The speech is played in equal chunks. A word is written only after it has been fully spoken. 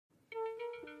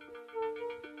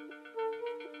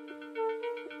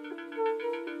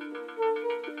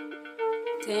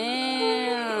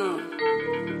Damn.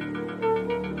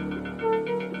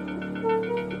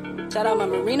 Shout out my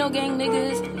Merino gang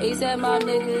niggas, ASAP Mob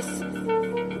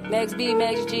niggas, Max B,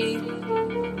 Max G,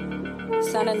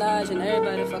 Sana Naj, and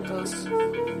everybody fuck those.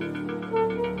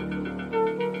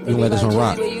 You let this one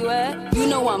rock. Where you at? You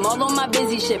know I'm all on my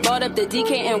busy shit. Bought up the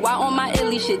DKNY on my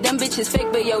illy shit. Them bitches fake,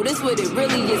 but yo, this what it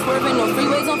really is. Swerving on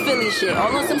freeways on Philly shit.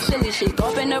 All on some silly shit.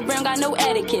 Golf in the brim, got no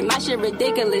etiquette. My shit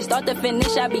ridiculous. Start to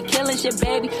finish, I be killing shit,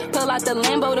 baby. Pull out the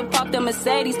Lambo to park the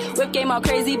Mercedes. Whip game all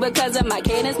crazy because of my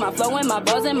cadence, my flow and my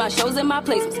buzz and my shows and my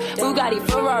placements. Bugatti,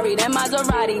 Ferrari, then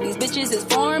Maserati. These bitches is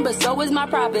foreign, but so is my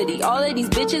property. All of these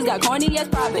bitches got corny as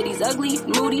properties. Ugly,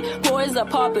 moody, poor as a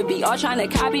pauper be. All trying to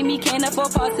copy me, can't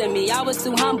afford parts of me. I was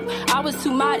too humble, I was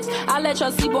too modest. I let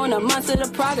y'all sleep on the months of the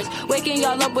progress. Waking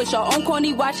y'all up with your own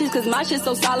corny watches, cause my shit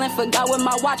so silent, forgot with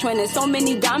my watch. When there's so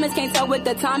many diamonds, can't tell what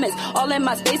the time is. All in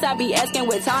my space, I be asking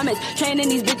what time is. Training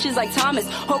these bitches like Thomas.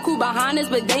 Hoku behind us,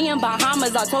 but they in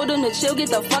Bahamas. I told them to chill, get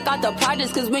the fuck out the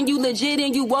projects, cause when you legit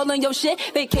and you all on your shit,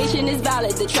 vacation is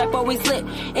valid, the trap always lit.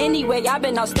 Anyway, I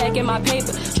been out stacking my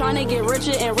paper, trying to get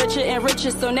richer and richer and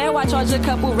richer. So now I charge a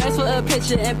couple racks for a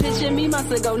picture. And picture me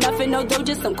months ago, nothing, no dough,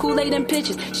 just some Kool-Aid and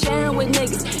pictures. Sharing with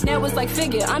niggas, now it's like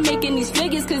figure. I'm making these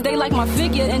figures cause they like my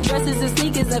figure. And dresses and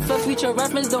sneakers, and for future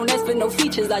reference, don't ask for no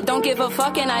features. I don't give a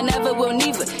fuck and I never will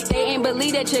neither. They ain't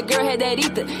believe that your girl had that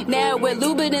ether. Now with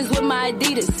Louboutins with my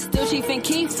Adidas. Still Chief and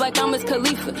Keef like I'm his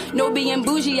Khalifa. No being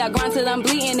bougie, I grind till I'm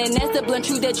bleeding. And that's the blunt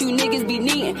truth that you niggas be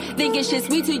needing. Thinking shit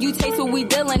sweet till you taste what we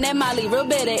dealing. That Molly real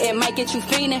bitter, it might get you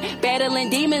fiending. Battling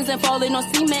demons and falling on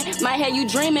cement. Might have you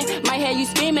dreaming, might have you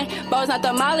screaming. Balls not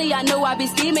the Molly, I know I be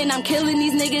steaming. I'm killing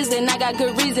these niggas and I got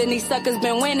good reason. These suckers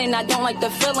been winning, I don't like the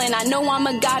feeling. I know I'm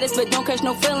a goddess, but don't catch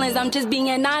no feelings. I'm just being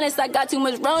honest, I got too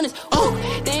much rawness. Ooh,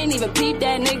 they ain't even peep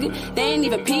that, nigga. They ain't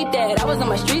even peep that. I was on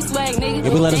my street swag, nigga.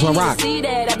 Yeah, we let us one rock. See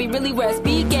that, I be really where I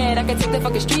speak at. I can take the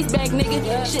fucking streets back, nigga.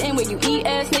 Shitting where you eat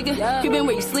ass, nigga. Creeping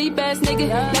where you sleep ass,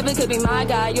 nigga. Never could be my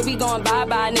guy, you'll be going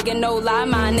bye-bye, nigga. No lie,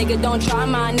 my nigga. Don't try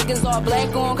my niggas all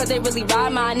black on, cause they really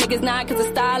ride my niggas. Not cause it's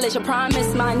stylish, I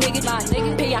promise, my nigga. My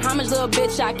nigga, pay your homage, little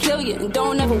bitch, I kill you. And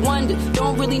don't ever wonder,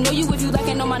 don't really know you if you like,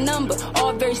 I know my number.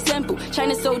 All very simple.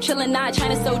 China so chillin', not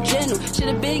China so gentle.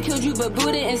 Should've been killed you, but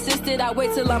Buddha insisted. I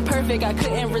wait till I'm perfect, I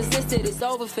couldn't resist it. It's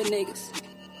over for niggas.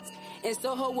 And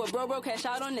Soho with bro cash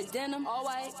out on the denim. All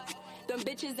white. Them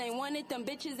bitches ain't want it, them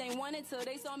bitches ain't want it till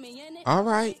they saw me in it. All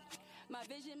right. My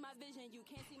vision, you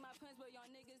can't see my plans, but y'all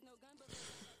niggas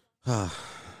no gun.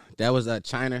 That was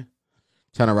China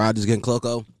Rogers getting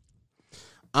Cloco.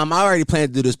 I already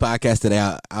planned to do this podcast today.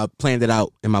 I planned it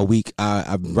out in my week.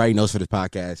 I'm writing notes for this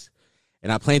podcast, and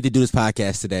I planned to do this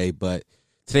podcast today. But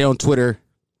today on Twitter,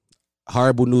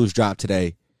 horrible news dropped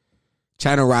today.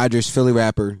 China Rogers, Philly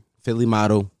rapper, Philly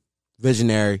model,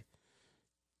 visionary,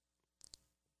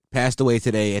 passed away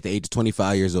today at the age of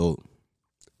 25 years old,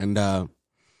 and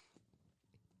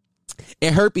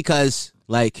it hurt because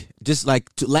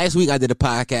last week I did a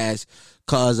podcast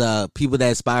called "People That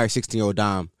Inspire 16-Year-Old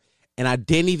Dom." And I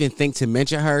didn't even think to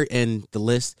mention her in the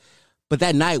list. But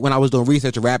that night when I was doing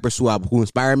research of rappers who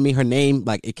inspired me, her name,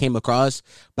 it came across.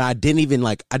 But I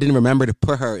didn't remember to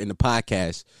put her in the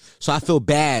podcast. So I feel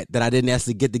bad that I didn't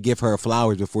actually get to give her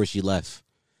flowers before she left.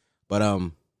 But,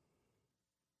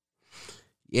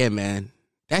 yeah, man,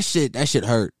 that shit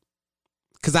hurt.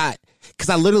 Cause I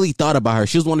literally thought about her.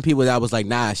 She was one of the people that I was like,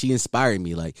 nah, she inspired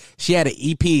me. Like, she had an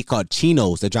EP called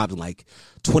Chinos that dropped in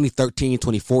 2013,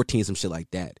 2014, some shit like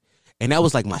that. And that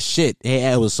was my shit.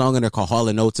 It was a song in there called Hall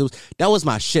 & Oates. That was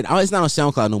my shit. It's not on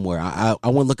SoundCloud no more. I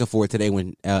went looking for it today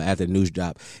when after the news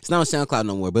dropped. It's not on SoundCloud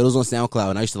no more, but it was on SoundCloud,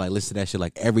 and I used to listen to that shit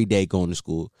every day going to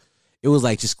school. It was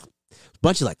just a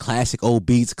bunch of classic old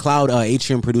beats. Cloud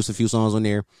Atrium produced a few songs on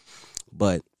there,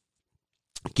 but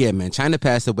yeah, man, China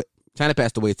passed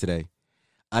away today.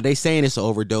 They saying it's an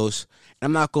overdose.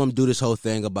 I'm not going to do this whole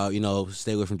thing about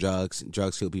stay away from drugs.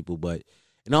 Drugs kill people, but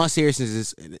in all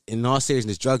seriousness,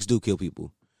 drugs do kill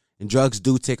people, and drugs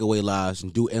do take away lives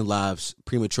and do end lives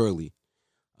prematurely.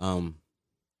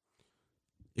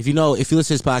 If you listen to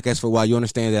this podcast for a while, you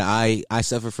understand that I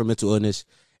suffer from mental illness,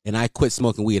 and I quit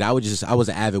smoking weed. I was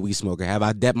an avid weed smoker. Have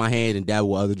I dabbed my hand and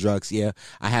dabbled with other drugs? Yeah,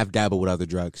 I have dabbled with other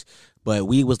drugs, but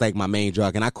weed was my main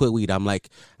drug, and I quit weed. I'm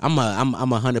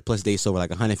 100+ days sober,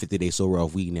 150 days sober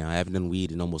off weed now. I haven't done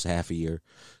weed in almost half a year,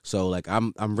 so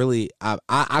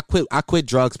I quit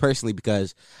drugs personally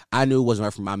because I knew it wasn't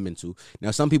right for my mental. Now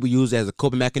some people use it as a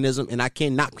coping mechanism, and I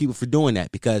can't knock people for doing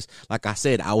that because, like I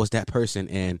said, I was that person,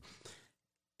 and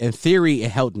in theory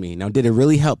it helped me. Now did it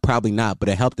really help? Probably not, but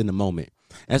it helped in the moment.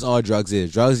 That's all drugs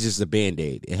is. Drugs is just a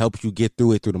Band-Aid. It helps you get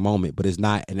through it through the moment, but it's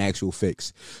not an actual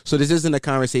fix. So this isn't a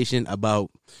conversation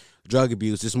about drug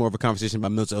abuse. It's more of a conversation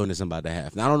about mental illness I'm about to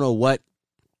have. Now, I don't know what.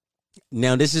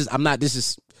 Now, this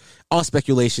is all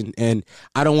speculation, and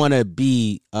I don't want to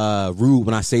be rude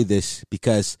when I say this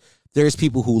because there's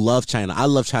people who love China. I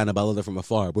love China, but I love it from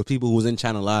afar. But people who was in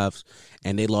China lives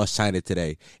and they lost China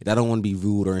today. And I don't want to be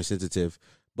rude or insensitive,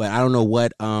 but I don't know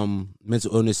what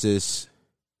mental illnesses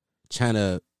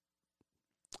China.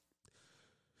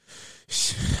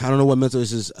 I don't know what mental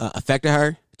illnesses affected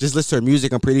her. Just listen to her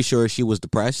music. I'm pretty sure she was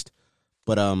depressed,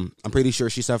 but I'm pretty sure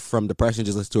she suffered from depression.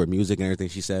 Just listen to her music and everything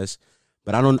she says.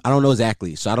 But I don't know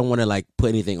exactly, so I don't want to like put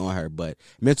anything on her. But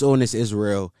mental illness is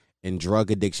real. And drug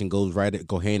addiction go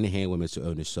hand in hand with mental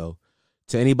illness. So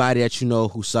to anybody that you know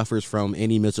who suffers from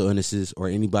any mental illnesses or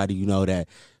anybody you know that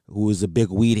who is a big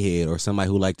weed head or somebody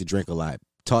who like to drink a lot,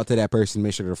 talk to that person,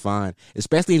 make sure they're fine,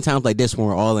 especially in times like this when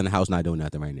we're all in the house not doing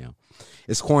nothing right now.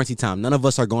 It's quarantine time. None of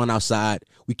us are going outside.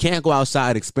 We can't go outside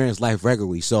and experience life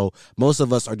regularly. So most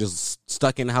of us are just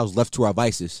stuck in the house, left to our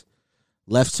vices,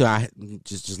 left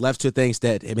to things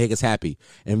that make us happy.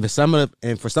 And for some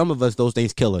of us, those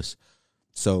things kill us.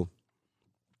 So,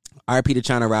 RIP to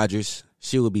China Rogers.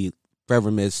 She will be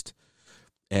forever missed,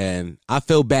 and I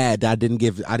feel bad that I didn't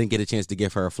get a chance to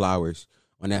give her flowers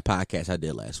on that podcast I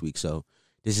did last week. So,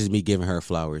 this is me giving her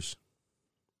flowers.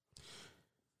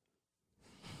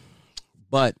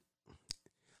 But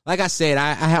like I said,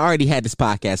 I already had this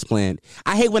podcast planned.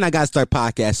 I hate when I gotta start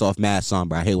podcasts off mad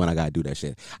somber. I hate when I gotta do that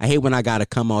shit. I hate when I gotta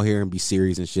come out here and be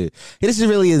serious and shit. Hey, this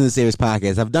really isn't a serious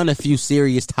podcast. I've done a few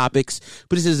serious topics,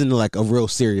 but this isn't like a real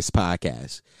serious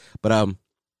podcast. But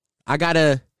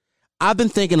I've been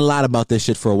thinking a lot about this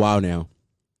shit for a while now.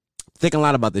 Thinking a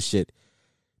lot about this shit.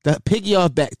 To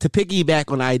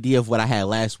piggyback on the idea of what I had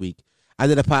last week, I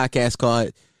did a podcast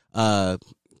called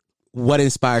What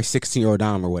Inspires 16-Year-Old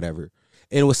Dom or whatever.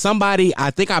 And it was somebody, I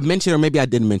think I mentioned, or maybe I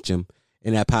didn't mention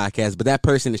in that podcast, but that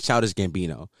person is Childish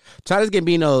Gambino. Childish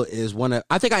Gambino is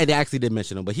I think I actually did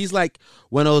mention him, but he's like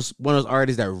one of those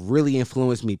artists that really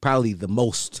influenced me, probably the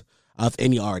most of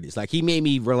any artist. Like, he made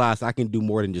me realize I can do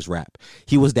more than just rap.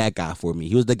 He was that guy for me.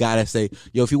 He was the guy that say,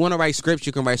 yo, if you want to write scripts,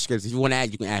 you can write scripts. If you want to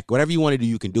act, you can act. Whatever you want to do,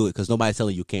 you can do it, because nobody's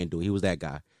telling you can't do it. He was that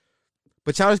guy.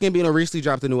 But Childish Gambino recently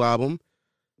dropped a new album.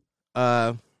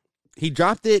 He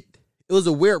dropped it. It was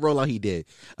a weird rollout he did.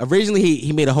 Originally,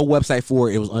 he made a whole website for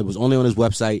it. It was only on his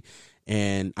website,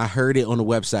 and I heard it on the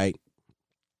website.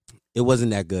 It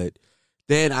wasn't that good.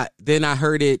 Then I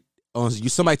heard it on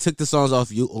somebody took the songs off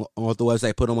the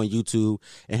website, put them on YouTube,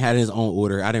 and had it in his own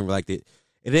order. I didn't like it.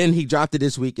 And then he dropped it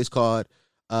this week. It's called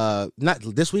not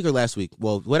this week or last week.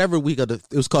 Well, whatever week it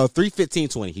was called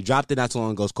 3/15/20. He dropped it not too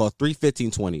long ago. It's called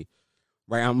 3/15/20.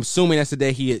 Right? I'm assuming that's the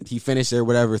day he finished it or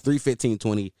whatever.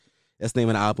 3/15/20. That's the name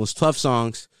of the album. It's 12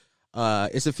 songs.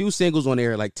 It's a few singles on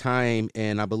there like Time,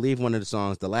 and I believe one of the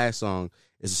songs, the last song,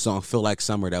 is a song Feel Like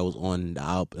Summer that was on the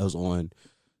album. That was on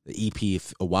the EP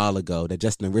a while ago. That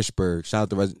Justin Richburg,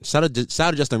 shout out to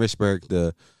Justin Richburg,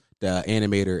 the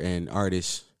animator and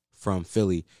artist from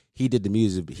Philly. He did the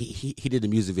music. He did the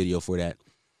music video for that.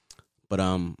 But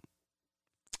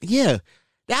yeah,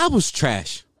 the album's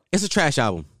trash. It's a trash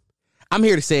album. I'm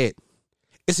here to say it.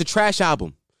 It's a trash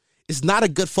album. It's not a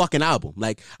good fucking album.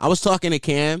 Like, I was talking to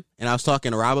Cam and I was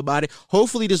talking to Rob about it.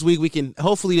 Hopefully this week we can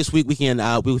we'll figure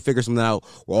something out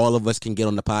where all of us can get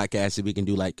on the podcast and we can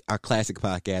do like our classic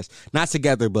podcast. Not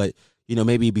together, but you know,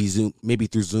 maybe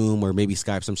through Zoom or maybe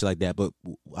Skype, some shit like that. But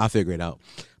I'll figure it out.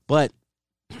 But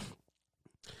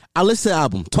I listened to the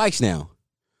album twice now.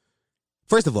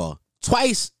 First of all,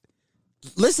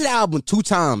 listen to the album 2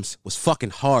 times was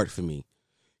fucking hard for me.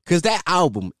 Because that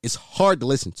album is hard to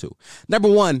listen to. Number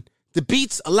one,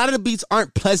 a lot of the beats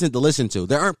aren't pleasant to listen to.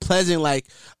 They aren't pleasant like,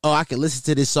 oh, I can listen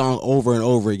to this song over and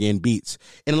over again beats.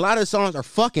 And a lot of the songs are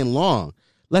fucking long.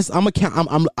 I'm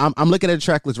looking at the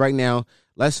track list right now.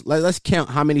 Let's count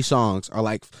how many songs are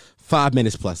like 5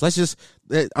 minutes plus.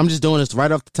 I'm just doing this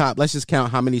right off the top. Let's just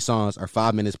count how many songs are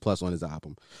 5 minutes plus on his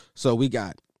album. So we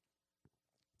got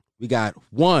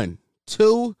 1,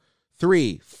 2,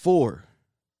 3, 4,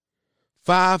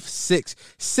 5, 6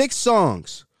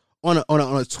 songs on a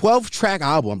 12-track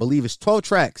album. I believe it's 12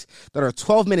 tracks that are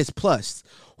 12 minutes plus.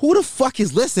 Who the fuck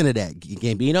is listening to that,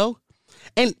 Gambino?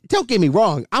 And don't get me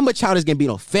wrong, I'm a Childish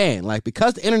Gambino fan. Like,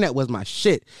 because the internet was my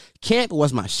shit, Camp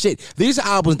was my shit. These are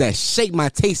albums that shaped my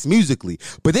taste musically.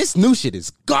 But this new shit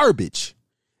is garbage.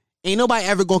 Ain't nobody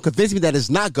ever gonna convince me that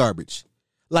it's not garbage.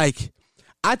 Like,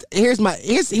 here's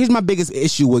my biggest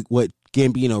issue with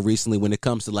Gambino recently when it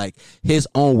comes to like his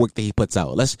own work that he puts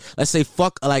out. Let's say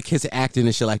fuck like his acting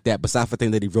and shit like that. Besides the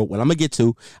thing that he wrote, well, I'm gonna get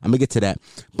to that.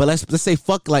 But let's say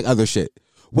fuck like other shit.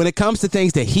 When it comes to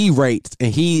things that he rates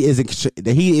and he is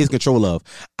in control of,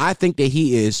 I think that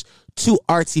he is too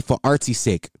artsy for artsy's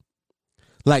sake.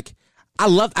 Like I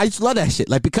just love that shit.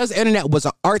 Like because Internet was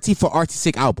an artsy for artsy's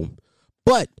sake album,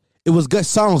 but it was good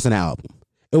songs in the album.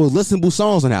 It was listenable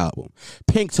songs on the album.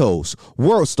 Pink Toes,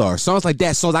 World Star, songs like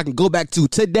that, songs I can go back to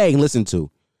today and listen to.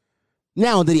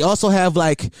 Now, did he also have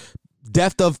like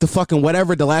Depth of the fucking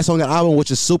whatever, the last song on the album,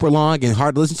 which is super long and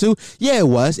hard to listen to? Yeah, it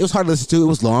was. It was hard to listen to. It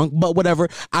was long, but whatever.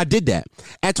 I did that.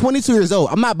 At 22 years old,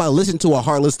 I'm not about to listen to a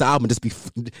hard list album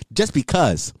just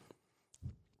because.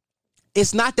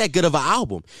 It's not that good of an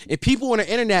album. And people on the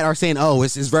internet are saying, oh,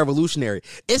 it's revolutionary.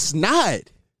 It's not.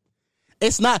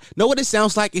 It's not. Know what it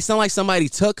sounds like? It sounds like somebody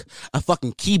took a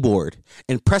fucking keyboard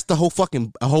and pressed a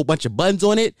whole bunch of buttons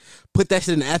on it, put that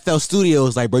shit in the FL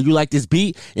Studios, like, bro, you like this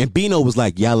beat? And Bino was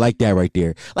like, yeah, I like that right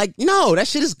there. Like, no, that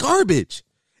shit is garbage.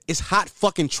 It's hot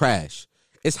fucking trash.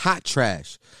 It's hot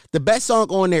trash. The best song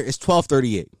on there is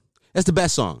 1238. That's the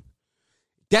best song.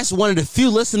 That's one of the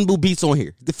few listenable beats on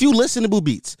here. The few listenable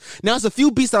beats. Now, it's a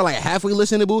few beats that are like halfway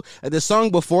listenable. The song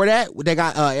before that, they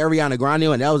got Ariana Grande,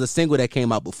 and that was a single that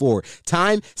came out before.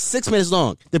 Time, 6 minutes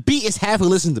long. The beat is halfway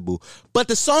listenable, but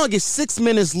the song is 6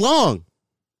 minutes long.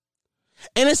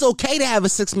 And it's okay to have a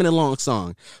 6 minute long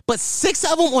song. But 6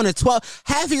 of them on a 12,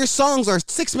 half of your songs are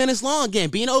 6 minutes long,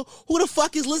 Gambino. Who the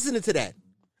fuck is listening to that?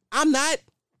 I'm not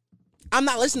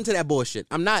listening to that bullshit.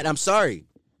 I'm not. I'm sorry.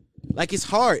 Like, it's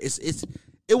hard.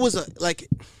 It was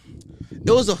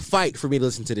a fight for me to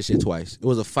listen to this shit twice. It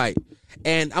was a fight.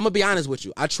 And I'm going to be honest with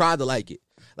you. I tried to like it.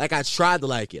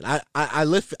 I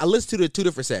listened to the 2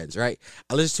 different sets, right?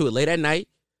 I listened to it late at night.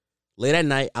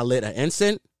 I lit an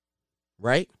incense,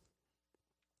 right?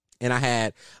 And I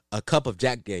had a cup of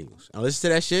Jack Daniels. I listened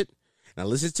to that shit, and I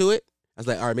listened to it. I was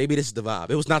like, all right, maybe this is the vibe.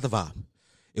 It was not the vibe.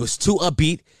 It was too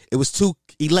upbeat. It was too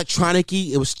electronic-y.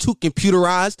 It was too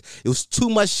computerized. It was too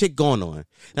much shit going on. And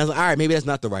I was like, all right, maybe that's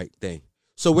not the right thing.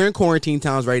 So we're in quarantine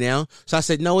times right now. So I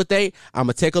said, no, what day? I'm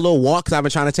going to take a little walk because I've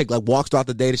been trying to take like walks throughout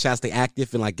the day to try to stay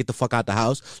active and like get the fuck out the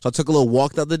house. So I took a little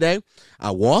walk the other day.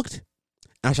 I walked.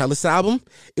 And I tried to listen to the album.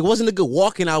 It wasn't a good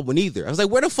walking album either. I was like,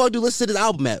 where the fuck do you listen to this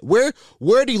album at? Where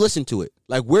do you listen to it?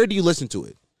 Like, where do you listen to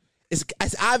it? It's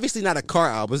obviously not a car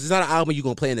album. It's not an album you're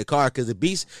going to play in the car because the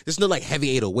beats, there's no like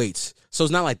heavy 808s. So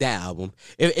it's not like that album.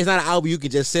 It's not an album you can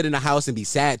just sit in the house and be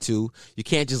sad to. You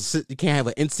can't have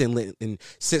an instant lit and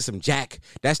sit some Jack.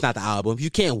 That's not the album. You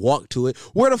can't walk to it.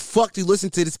 Where the fuck do you listen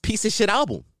to this piece of shit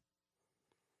album?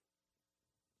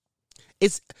 I'm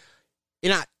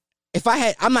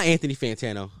not Anthony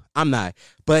Fantano. I'm not.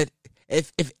 But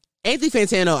if Anthony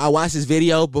Fantano, I watched his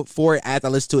video before after I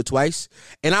listened to it twice,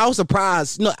 and I was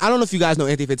surprised. No, I don't know if you guys know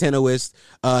Anthony Fantano is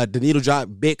the needle drop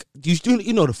big.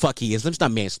 You know the fuck he is. Let me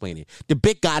stop mansplaining. The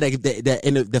big guy that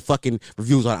in the fucking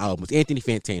reviews on albums, Anthony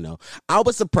Fantano. I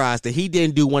was surprised that he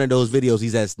didn't do one of those videos. He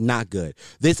says not good.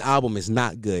 This album is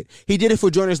not good. He did it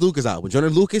for Jonas Lucas' album.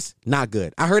 Jonas Lucas, not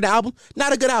good. I heard the album,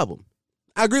 not a good album.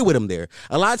 I agree with him there.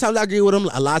 A lot of times I agree with him.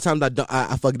 A lot of times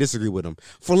I fucking disagree with him.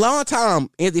 For a long time,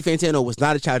 Anthony Fantano was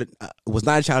not a Childish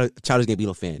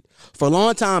Gambino fan. For a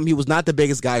long time, he was not the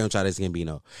biggest guy on Childish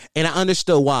Gambino, and I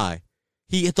understood why.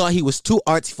 He thought he was too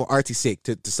artsy for artsy's sake.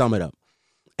 To sum it up,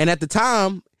 and at the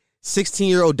time,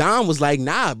 16-year-old Dom was like,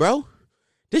 "Nah, bro,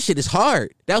 this shit is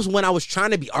hard." That was when I was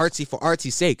trying to be artsy for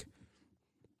artsy's sake.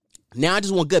 Now I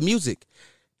just want good music.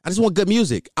 I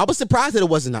was surprised that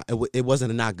it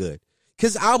wasn't not good.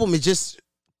 His album is just,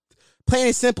 plain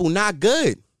and simple, not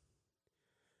good.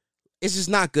 It's just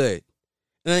not good.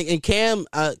 And Cam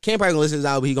probably gonna listen to this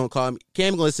album. He gonna call me.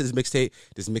 Cam gonna listen to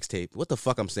this mixtape. What the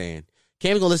fuck I'm saying?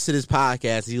 Cam gonna listen to this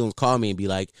podcast. He gonna call me and be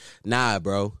like, nah,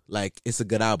 bro. Like, it's a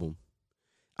good album.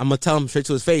 I'm gonna tell him straight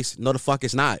to his face, no, the fuck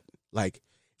it's not. Like,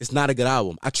 it's not a good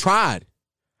album. I tried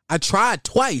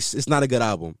twice. It's not a good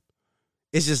album.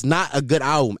 It's just not a good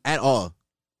album at all.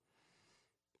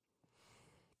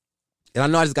 And I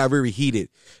know I just got very heated.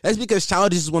 That's because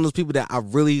Childish is one of those people that I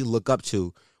really look up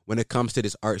to when it comes to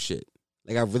this art shit.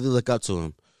 Like, I really look up to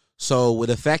him. So, with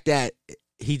the fact that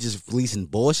he just releasing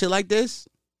bullshit like this,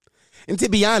 and to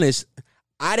be honest,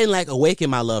 I didn't like Awaken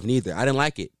My Love neither. I didn't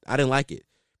like it.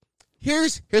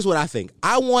 Here's what I think.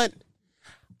 I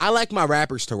like my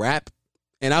rappers to rap,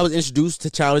 and I was introduced to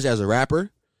Childish as a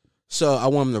rapper, so I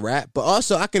want him to rap. But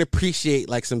also, I can appreciate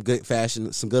like some good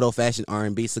old fashioned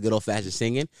R&B, some good old fashioned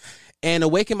singing. And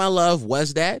Awaken My Love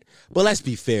was that. But let's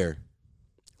be fair.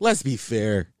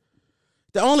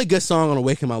 The only good song on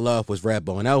Awaken My Love was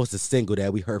Redbone. That was the single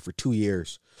that we heard for 2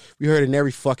 years. We heard it in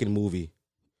every fucking movie.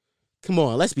 Come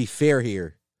on, let's be fair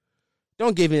here.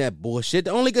 Don't give me that bullshit.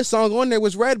 The only good song on there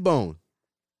was Redbone.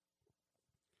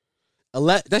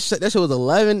 That shit was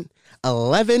 11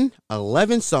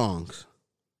 songs.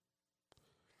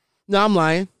 No, I'm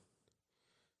lying.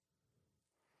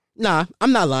 Nah,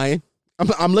 I'm not lying.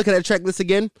 I'm looking at the track list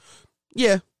again.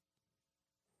 Yeah.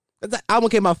 That album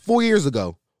came out 4 years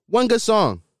ago. One good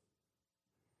song.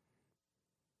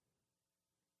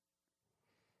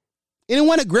 It didn't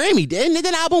win a Grammy. Didn't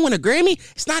that album win a Grammy?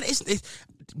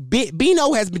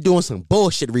 Bino has been doing some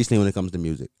bullshit recently when it comes to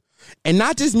music. And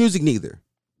not just music neither.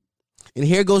 And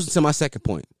here goes into my second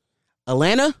point.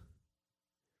 Atlanta,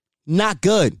 not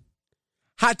good.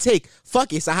 Hot take.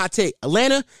 Fuck it, it's a hot take.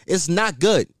 Atlanta is not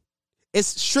good. It's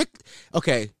strict.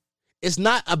 Okay, it's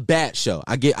not a bad show.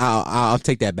 I'll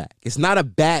take that back. It's not a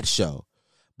bad show,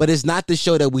 but it's not the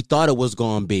show that we thought it was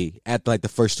going to be at like the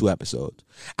first 2 episodes.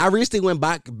 I recently went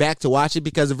back to watch it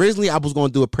because originally I was going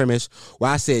to do a premise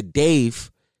where I said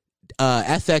Dave,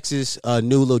 FX's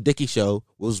new Lil Dicky show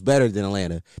was better than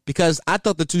Atlanta because I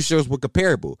thought the 2 shows were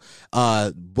comparable.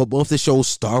 But both the shows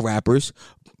star rappers.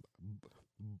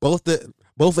 Both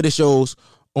of the shows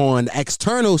on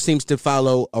external seems to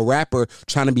follow a rapper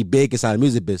trying to be big inside the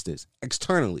music business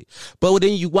externally. But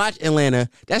then you watch Atlanta,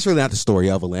 that's really not the story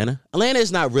of Atlanta.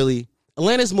 Atlanta's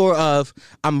more of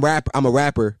I'm a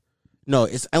rapper. No,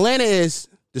 Atlanta is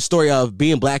the story of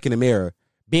being black in America,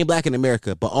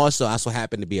 but also I so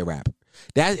happen to be a rapper.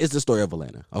 That is the story of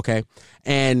Atlanta, okay?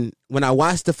 And when I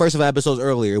watched the first 5 episodes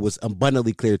earlier, it was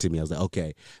abundantly clear to me. I was like,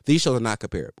 okay, these shows are not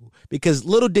comparable. Because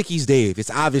Little Dicky's Dave,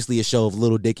 it's obviously a show of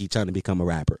Little Dicky trying to become a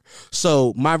rapper.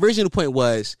 So my original point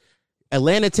was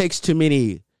Atlanta takes too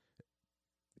many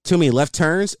left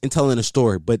turns in telling a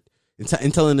story, but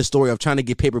in telling the story of trying to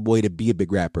get Paperboy to be a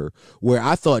big rapper, where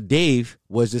I thought Dave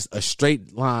was just a straight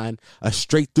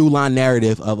through line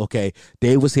narrative of, okay,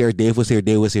 Dave was here, Dave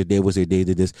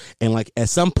did this. And like at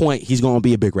some point he's going to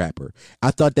be a big rapper. I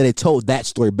thought that it told that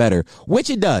story better, which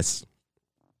it does.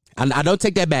 And I don't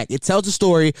take that back. It tells the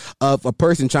story of a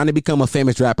person trying to become a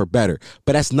famous rapper better.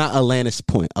 But that's not Atlanta's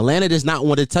point. Atlanta does not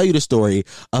want to tell you the story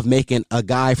of making a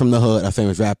guy from the hood a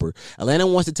famous rapper. Atlanta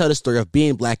wants to tell the story of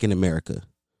being black in America.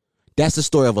 That's the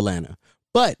story of Atlanta.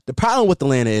 But the problem with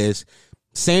Atlanta is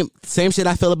same shit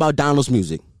I feel about Donald's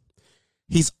music.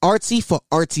 He's artsy for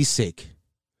artsy's sake.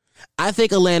 I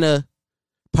think Atlanta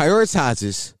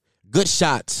prioritizes good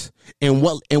shots and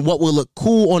what will look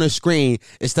cool on a screen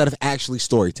instead of actually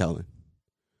storytelling.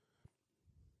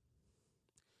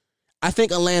 I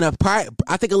think Atlanta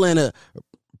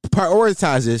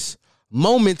prioritizes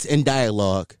moments in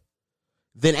dialogue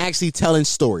than actually telling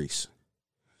stories.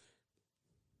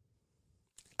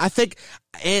 I think,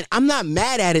 and I'm not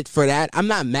mad at it for that. I'm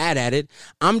not mad at it.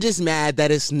 I'm just mad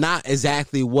that it's not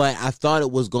exactly what I thought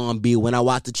it was going to be when I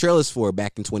watched the trailers for it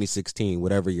back in 2016,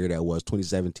 whatever year that was,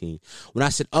 2017. When I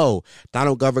said, oh,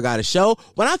 Donald Glover got a show.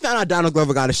 When I found out Donald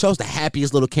Glover got a show, it's the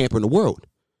happiest little camper in the world.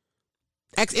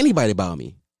 Ask anybody about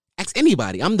me. Ask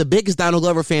anybody. I'm the biggest Donald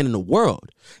Glover fan in the world.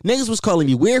 Niggas was calling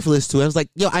me weird for listening to it. I was like,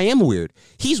 yo, I am weird.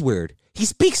 He's weird. He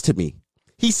speaks to me.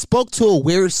 He spoke to a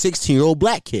weird 16-year-old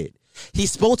black kid. He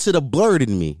spoke to the blurred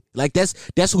in me. Like, that's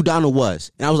who Donald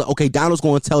was. And I was like, okay, Donald's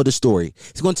going to tell the story.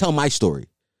 He's going to tell my story.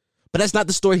 But that's not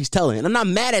the story he's telling. And I'm not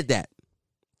mad at that.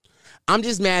 I'm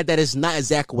just mad that it's not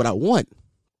exactly what I want.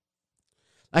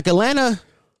 Like, Atlanta's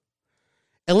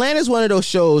one of those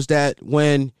shows that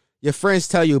when your friends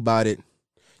tell you about it,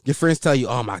 your friends tell you,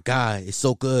 oh, my God, it's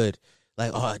so good.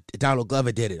 Like, oh, Donald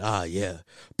Glover did it. Oh, yeah.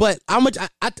 But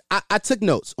I took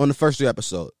notes on the first 3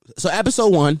 episodes. So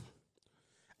episode 1,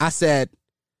 I said,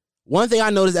 one thing I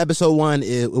noticed episode 1,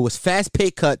 it was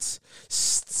fast-paced cuts,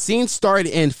 scenes start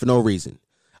and end for no reason.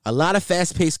 A lot of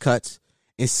fast-paced cuts,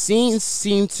 and scenes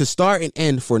seem to start and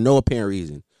end for no apparent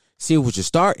reason. Scene would just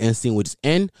start and scene would just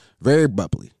end very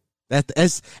abruptly. And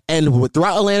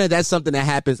throughout Atlanta, that's something that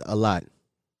happens a lot.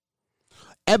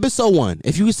 Episode 1,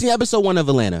 if you see episode 1 of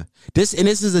Atlanta, this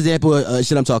is an example of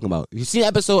shit I'm talking about. If you see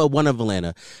episode 1 of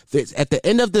Atlanta, near the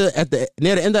end of the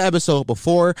episode,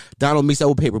 before Donald meets up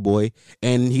with Paperboy,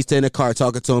 and he's in the car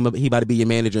talking to him, he about to be your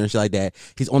manager and shit like that.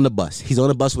 He's on the bus. He's on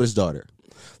the bus with his daughter.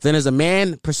 Then there's a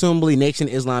man, presumably Nation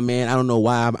Islam man. I don't know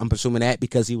why I'm presuming that,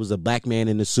 because he was a black man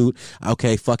in the suit.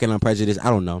 Okay, fucking I'm prejudiced. I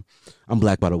don't know. I'm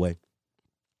black, by the way.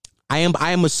 I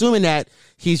am assuming that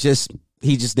he's just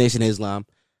Nation Islam.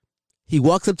 He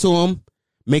walks up to him,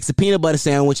 makes a peanut butter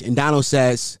sandwich, and Donald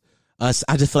says, I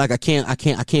just feel like I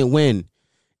can't win.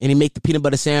 And he make the peanut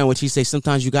butter sandwich. He say,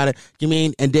 sometimes you gotta, you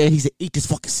mean? And then he said, eat this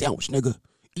fucking sandwich, nigga.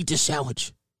 Eat this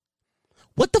sandwich.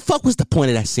 What the fuck was the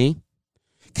point of that scene?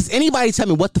 Because anybody tell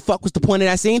me what the fuck was the point of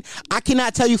that scene? I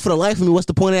cannot tell you for the life of me what's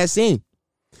the point of that scene.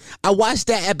 I watched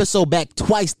that episode back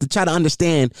twice to try to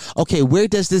understand, okay, where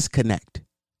does this connect?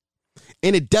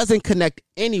 And it doesn't connect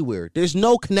anywhere. There's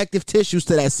no connective tissues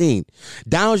to that scene.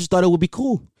 Donald just thought it would be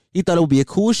cool. He thought it would be a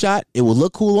cool shot. It would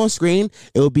look cool on screen.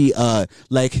 It would be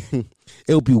it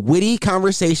would be witty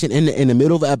conversation in the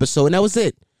middle of an episode, and that was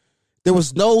it. There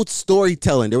was no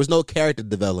storytelling. There was no character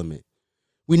development.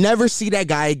 We never see that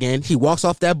guy again. He walks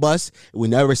off that bus, and we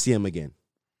never see him again.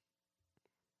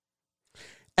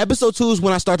 Episode 2 is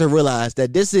when I start to realize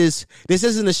that this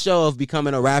isn't a show of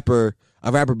becoming a rapper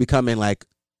becoming like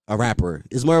a rapper.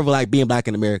 It's more of like being black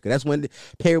in America. That's when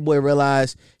Paperboy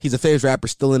realized he's a famous rapper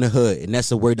still in the hood, and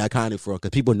that's a word dichotomy for him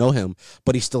because people know him,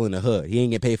 but he's still in the hood. He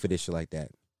ain't get paid for this shit like that.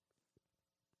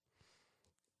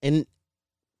 And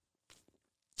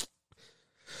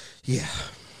yeah,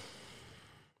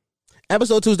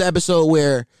 episode 2 is the episode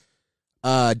where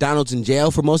Donald's in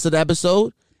jail for most of the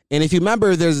episode. And if you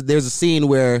remember, there's a scene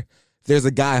where there's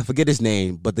a guy, I forget his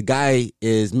name, but the guy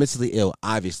is mentally ill,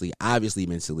 obviously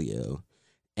mentally ill.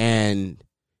 And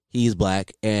he's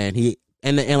black, and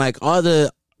like all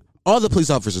the police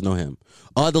officers know him.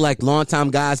 All the like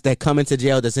longtime guys that come into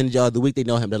jail, that's in jail the week they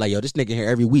know him. They're like, yo, this nigga here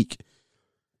every week.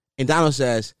 And Donald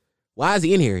says, why is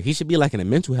he in here? He should be like in a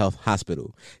mental health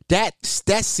hospital. That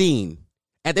scene,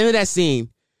 at the end of that scene,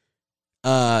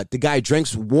 the guy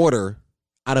drinks water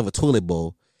out of a toilet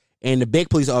bowl. And the big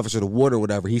police officer, the warden or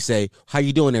whatever, he say, how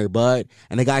you doing there, bud?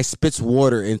 And the guy spits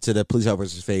water into the police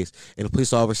officer's face. And the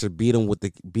police officer beat him with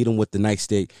the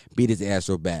nightstick, beat his ass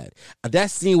real bad. That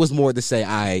scene was more to say,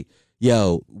 all right,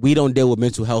 yo, we don't deal with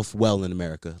mental health well in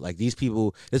America. Like these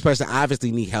people, this person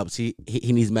obviously need help. He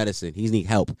needs medicine. He needs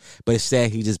help. But it's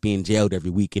sad he's just being jailed every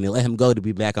week. And they let him go to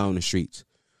be back out on the streets.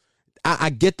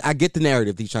 I get the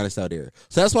narrative he's trying to sell there.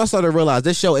 So that's why I started to realize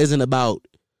this show isn't about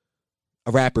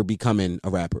a rapper becoming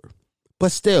a rapper.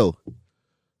 But still,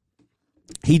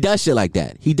 he does shit like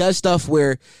that. He does stuff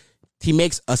where he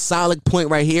makes a solid point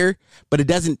right here, but it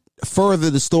doesn't further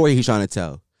the story he's trying to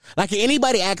tell. Like, can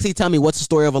anybody actually tell me what's the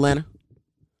story of Atlanta?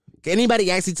 Can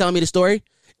anybody actually tell me the story?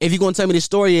 If you're going to tell me the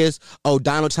story is, oh,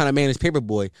 Donald trying to manage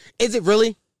Paperboy. Is it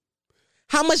really?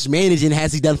 How much managing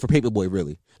has he done for Paperboy,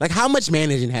 really? Like, how much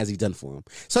managing has he done for him?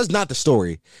 So it's not the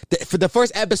story. For the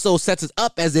first episode sets us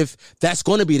up as if that's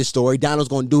going to be the story. Donald's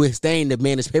going to do his thing to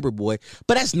manage Paperboy.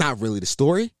 But that's not really the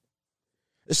story.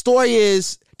 The story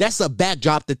is, that's a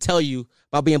backdrop to tell you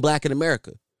about being black in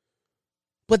America.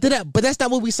 But that's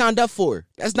not what we signed up for.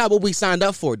 That's not what we signed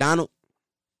up for, Donald.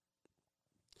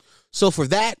 So for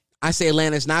that, I say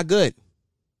Atlanta's not good.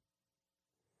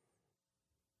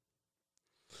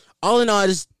 All in all,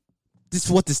 this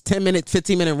is what this 10-minute,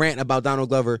 15-minute rant about Donald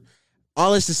Glover.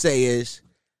 All this to say is,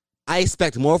 I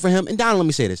expect more from him. And Donald, let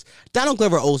me say this: Donald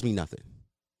Glover owes me nothing.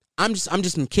 I'm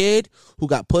just a kid who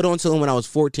got put onto him when I was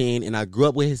 14, and I grew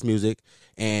up with his music.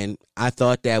 And I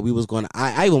thought that we was going to.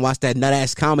 I even watched that nut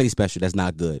ass comedy special. That's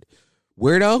not good.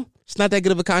 Weirdo. It's not that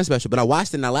good of a comedy special, but I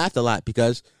watched it and I laughed a lot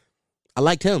because I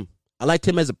liked him. I liked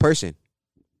him as a person.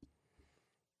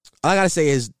 All I gotta say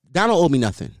is, Donald owed me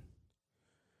nothing.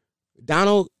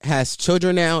 Donald has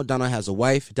children now. Donald has a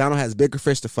wife. Donald has bigger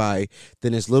fish to fry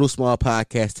than this little small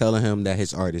podcast telling him that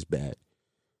his art is bad.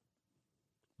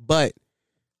 But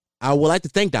I would like to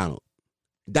thank Donald.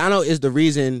 Donald is the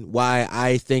reason why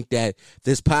I think that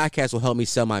this podcast will help me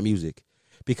sell my music,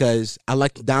 because I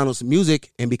liked Donald's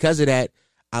music, and because of that,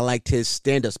 I liked his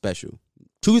stand-up special.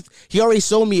 Truth, he already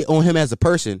sold me on him as a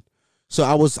person, so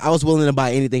I was willing to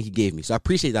buy anything he gave me. So I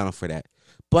appreciate Donald for that.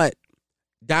 But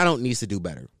Donald needs to do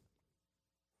better.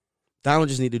 Donald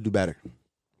just need to do better.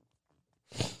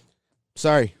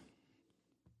 Sorry.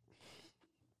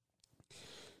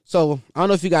 So, I don't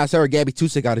know if you guys heard Gabby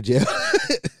Tusick out of jail.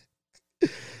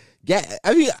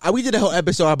 We did a whole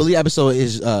episode. I believe episode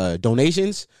is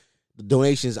donations. The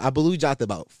donations, I believe, dropped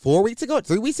about 3 weeks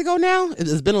ago now.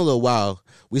 It's been a little while.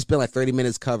 We spent like 30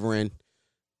 minutes covering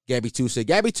Gabby Tusick.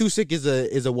 Gabby Tusick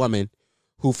is a woman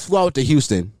who flew out to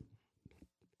Houston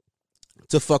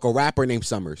to fuck a rapper named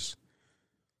Summers.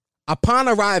 Upon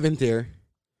arriving there,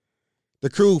 the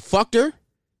crew fucked her.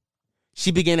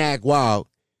 She began to act wild.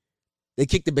 They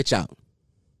kicked the bitch out.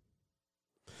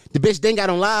 The bitch then got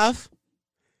on live,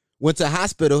 went to the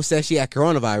hospital, said she had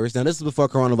coronavirus. Now, this is before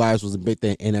coronavirus was a big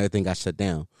thing and everything got shut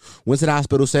down. Went to the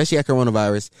hospital, said she had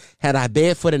coronavirus, had a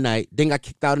bed for the night, then got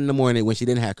kicked out in the morning when she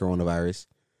didn't have coronavirus.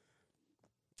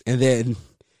 And then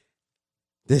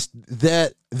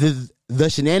the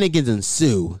shenanigans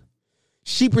ensue.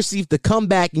 She proceeded to come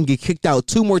back and get kicked out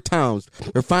 2 more times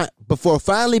before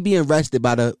finally being arrested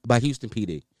by Houston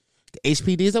PD. The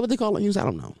HPD, is that what they call it in Houston? I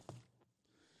don't know.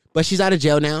 But she's out of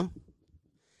jail now.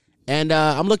 And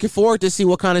I'm looking forward to see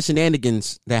what kind of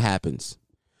shenanigans that happens.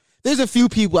 There's a few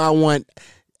people I want.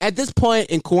 At this point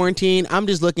in quarantine, I'm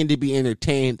just looking to be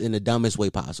entertained in the dumbest way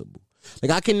possible.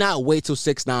 Like, I cannot wait till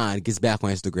 6ix9ine gets back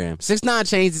on Instagram. 6ix9ine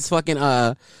changed his fucking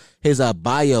his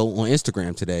bio on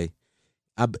Instagram today.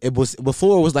 It was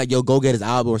before it was like, yo, go get his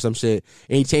album or some shit,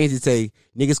 and he changed it to say,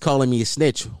 niggas calling me a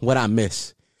snitch. What I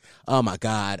miss? Oh my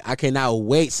God, I cannot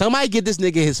wait. Somebody get this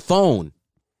nigga his phone.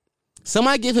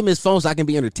 Somebody give him his phone so I can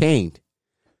be entertained.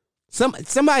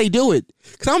 Somebody do it.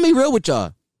 Cause I'm gonna be real with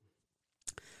y'all.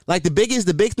 Like the big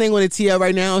thing on the TL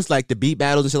right now is like the beat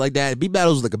battles and shit like that. Beat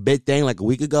battles was like a big thing like a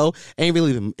week ago. Ain't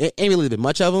really been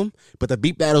much of them, but the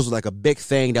beat battles was like a big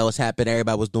thing that was happening.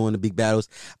 Everybody was doing the beat battles.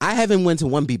 I haven't went to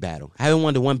one beat battle. I haven't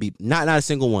won to one beat, not a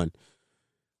single one.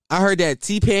 I heard that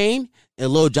T-Pain and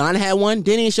Lil Jon had one.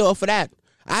 Didn't even show up for that.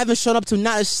 I haven't shown up to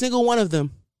not a single one of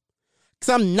them. Cause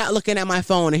I'm not looking at my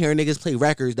phone and hearing niggas play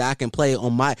records that I can play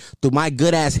on through my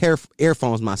good ass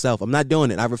earphones myself. I'm not doing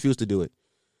it. I refuse to do it.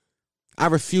 I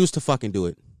refuse to fucking do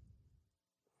it.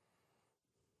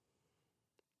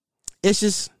 It's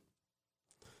just,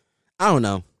 I don't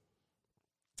know.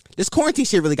 This quarantine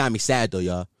shit really got me sad though,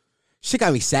 y'all. Shit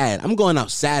got me sad. I'm going out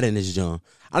sad in this joint.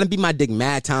 I done beat my dick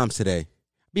mad times today.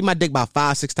 Beat my dick about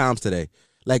 5-6 times today.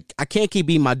 Like, I can't keep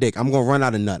beating my dick. I'm going to run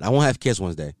out of nut. I won't have kids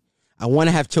one day. I want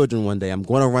to have children one day. I'm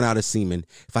going to run out of semen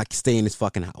if I can stay in this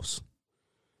fucking house.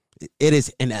 It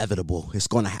is inevitable. It's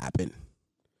going to happen.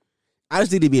 I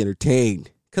just need to be entertained.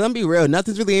 Because I'm be real,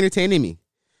 nothing's really entertaining me.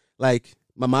 Like,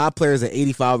 my mob player is at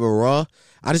 85 overall.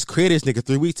 I just created this nigga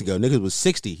 3 weeks ago. Nigga was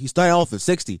 60. He started off at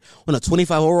 60 on a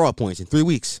 25 overall points in 3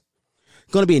 weeks.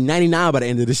 Going to be a 99 by the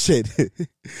end of this shit.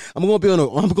 I'm going to be on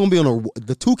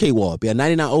the 2K wall. Be a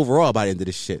 99 overall by the end of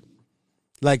this shit.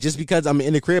 Like, just because I'm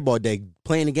in the crib all day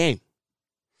playing the game.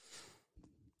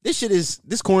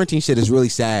 This quarantine shit is really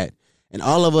sad. And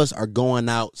all of us are going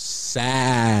out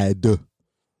sad.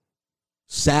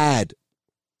 Sad.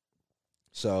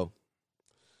 So,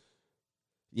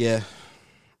 yeah.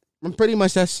 That's pretty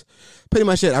much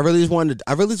it. I really just wanted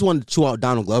to chew out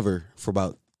Donald Glover for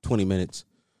about 20 minutes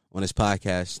on this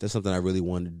podcast. That's something I really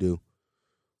wanted to do.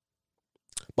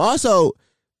 But also,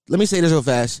 let me say this real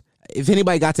fast. If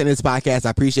anybody got to this podcast, I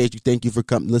appreciate you. Thank you for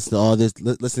coming, listen to all this.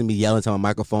 Listen to me yelling to my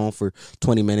microphone for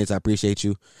 20 minutes. I appreciate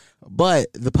you. But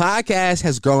the podcast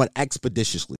has grown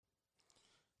expeditiously.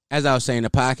 As I was saying, the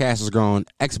podcast has grown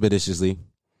expeditiously.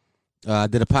 I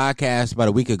did a podcast about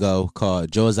a week ago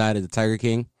called Josiah the Tiger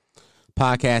King.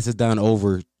 Podcast has done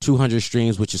over 200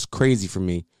 streams, which is crazy for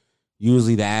me.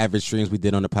 Usually the average streams we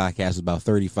did on the podcast was about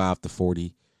 35 to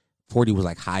 40. 40 was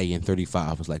like high and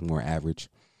 35 was like more average.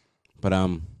 But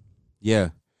yeah,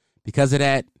 because of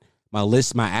that, my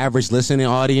average listening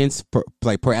audience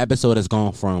per episode has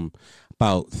gone from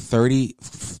about 30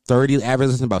 average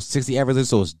listeners, about 60 average listeners,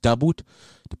 so it's doubled.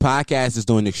 The podcast is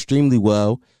doing extremely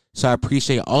well, so I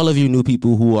appreciate all of you new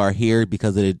people who are here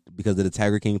because of the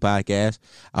Tiger King podcast.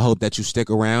 I hope that you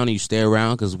stick around and you stay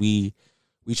around because we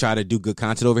try to do good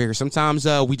content over here. Sometimes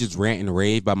we just rant and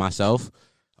rave by myself.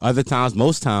 Other times,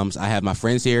 most times, I have my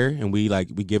friends here and we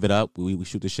give it up. We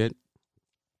shoot the shit.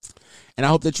 And I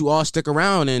hope that you all stick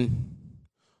around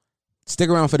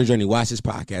for the journey. Watch this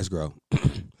podcast grow.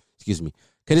 Excuse me.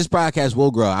 Because this podcast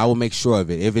will grow. I will make sure of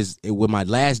it. With my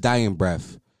last dying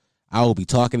breath, I will be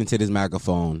talking into this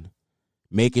microphone,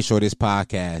 making sure this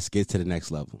podcast gets to the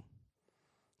next level.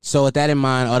 So with that in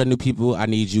mind, all the new people, I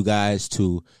need you guys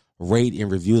to rate and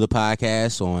review the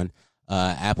podcast on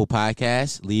Apple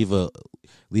Podcasts. Leave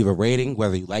a rating,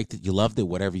 whether you liked it, you loved it,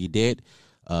 whatever you did.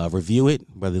 Review it,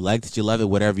 whether you liked it, you love it,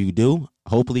 whatever you do.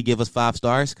 Hopefully give us 5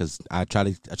 stars because I try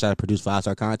to produce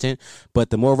 5-star content. But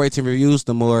the more rates and reviews,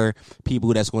 the more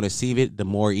people that's going to see it, the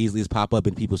more easily it's pop up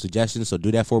in people's suggestions. So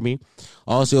do that for me.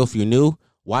 Also, if you're new,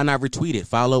 why not retweet it?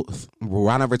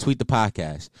 Why not retweet the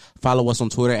podcast? Follow us on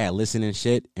Twitter at Listen and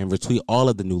Shit and retweet all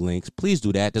of the new links. Please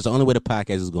do that. That's the only way the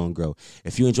podcast is going to grow.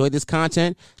 If you enjoyed this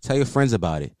content, tell your friends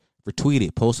about it. Retweet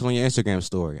it. Post it on your Instagram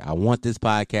story. I want this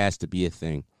podcast to be a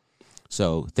thing.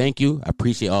 So thank you. I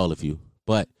appreciate all of you.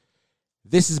 But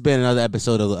this has been another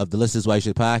episode of the Listen Is Why You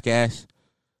Should podcast.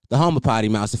 The home of Potty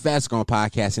Mouse, the fastest growing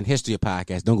podcast in history of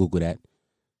podcasts. Don't Google that.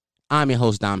 I'm your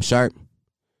host, Dom Sharp.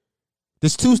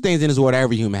 There's 2 things in this world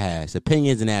every human has: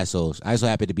 opinions and assholes. I just so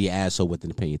happen to be an asshole with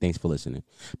an opinion. Thanks for listening.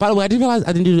 By the way, I didn't realize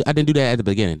I didn't do that at the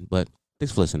beginning, but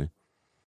thanks for listening.